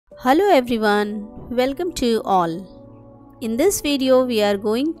Hello everyone, welcome to you all. In this video we are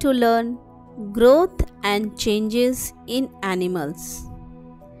going to learn growth and changes in animals.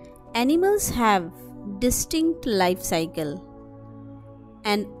 Animals have distinct life cycle,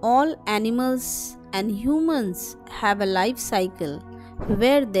 and all animals and humans have a life cycle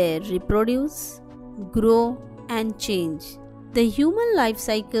where they reproduce, grow and change. The human life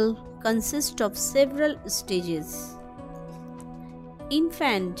cycle consists of several stages.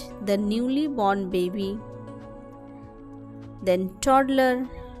 Infant, the newly born baby, then toddler,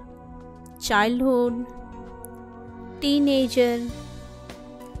 childhood, teenager,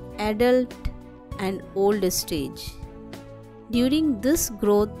 adult and old stage. During this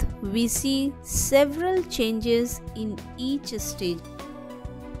growth, we see several changes in each stage.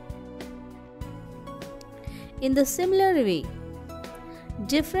 In the similar way,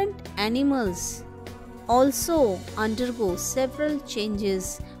 different animals also undergo several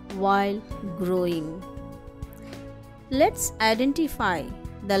changes while growing. Let's identify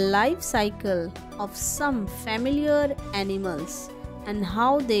the life cycle of some familiar animals and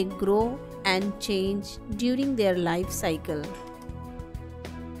how they grow and change during their life cycle.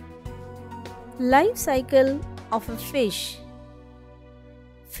 Life cycle of a fish.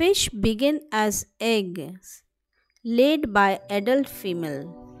 Fish begin as eggs laid by adult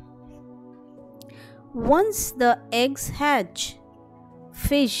female. Once the eggs hatch,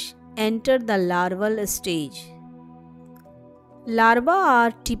 fish enter the larval stage. Larvae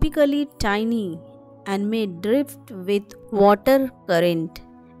are typically tiny and may drift with water current,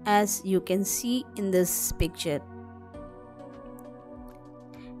 as you can see in this picture.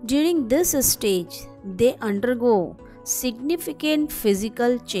 During this stage, they undergo significant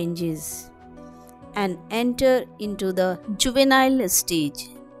physical changes and enter into the juvenile stage.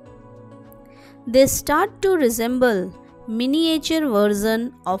 They start to resemble miniature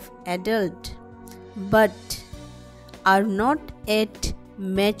version of adult but are not yet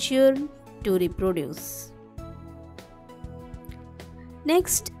mature to reproduce.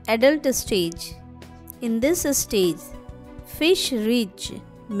 Next, adult stage. In this stage, fish reach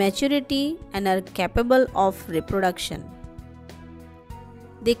maturity and are capable of reproduction.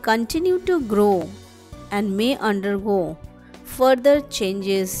 They continue to grow and may undergo further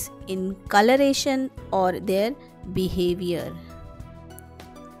changes in coloration or their behavior.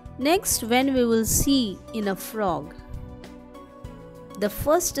 Next, when we will see in a frog. The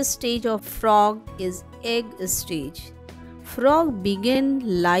first stage of frog is egg stage. Frog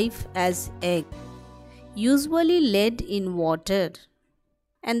begin life as egg, usually laid in water,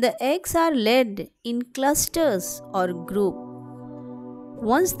 and the eggs are laid in clusters or group.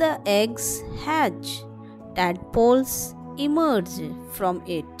 Once the eggs hatch, tadpoles emerge from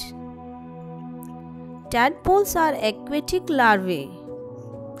it. Tadpoles are aquatic larvae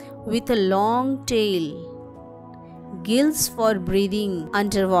with a long tail, gills for breathing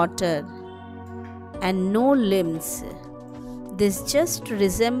underwater, and no limbs. This just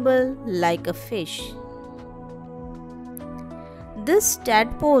resemble like a fish. These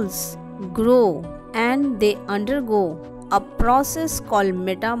tadpoles grow and they undergo a process called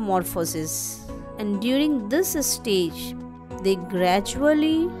metamorphosis. And during this stage, they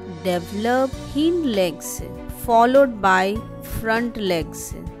gradually develop hind legs followed by front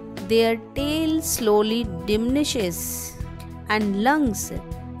legs. Their tail slowly diminishes and lungs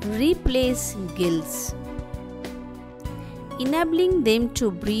replace gills, enabling them to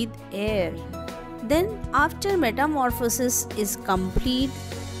breathe air. Then after metamorphosis is complete,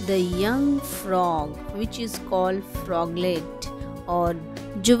 the young frog, which is called froglet or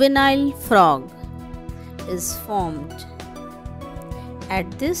juvenile frog, is formed. At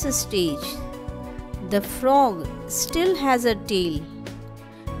this stage, the frog still has a tail,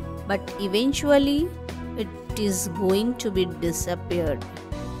 but eventually it is going to be disappeared.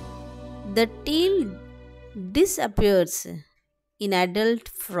 The tail disappears in adult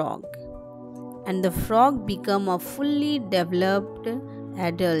frog, and the frog become a fully developed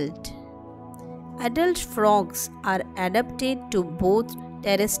adult. Adult frogs are adapted to both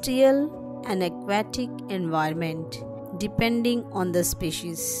terrestrial and aquatic environment depending on the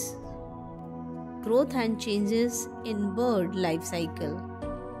species. Growth and changes in bird life cycle.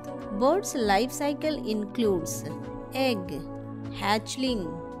 Bird's life cycle includes egg, hatchling,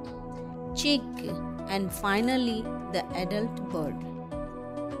 chick, and finally the adult bird.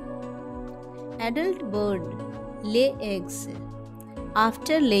 Adult bird lay eggs.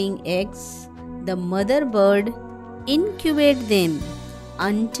 After laying eggs, the mother bird incubate them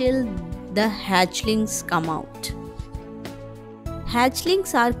until the hatchlings come out.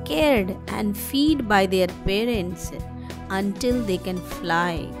 Hatchlings are cared and fed by their parents until they can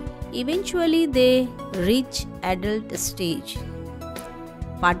fly. Eventually, they reach adult stage,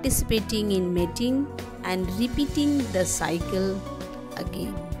 participating in mating and repeating the cycle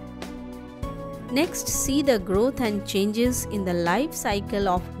again. Next, see the growth and changes in the life cycle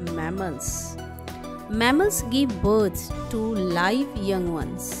of mammals. Mammals give birth to live young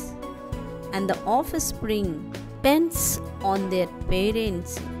ones, and the offspring depends on their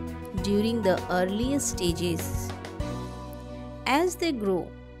parents during the earliest stages. As they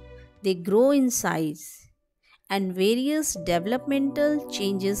grow in size, and various developmental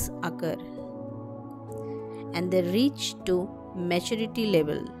changes occur, and they reach to maturity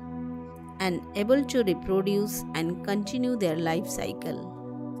level and able to reproduce and continue their life cycle.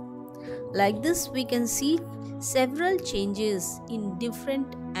 Like this, we can see several changes in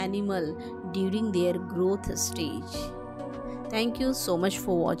different animal during their growth stage. Thank you so much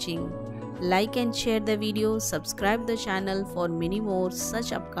for watching. Like and share the video, subscribe the channel for many more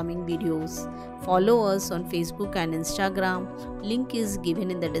such upcoming videos. Follow us on Facebook and Instagram. Link is given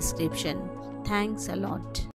in the description. Thanks a lot.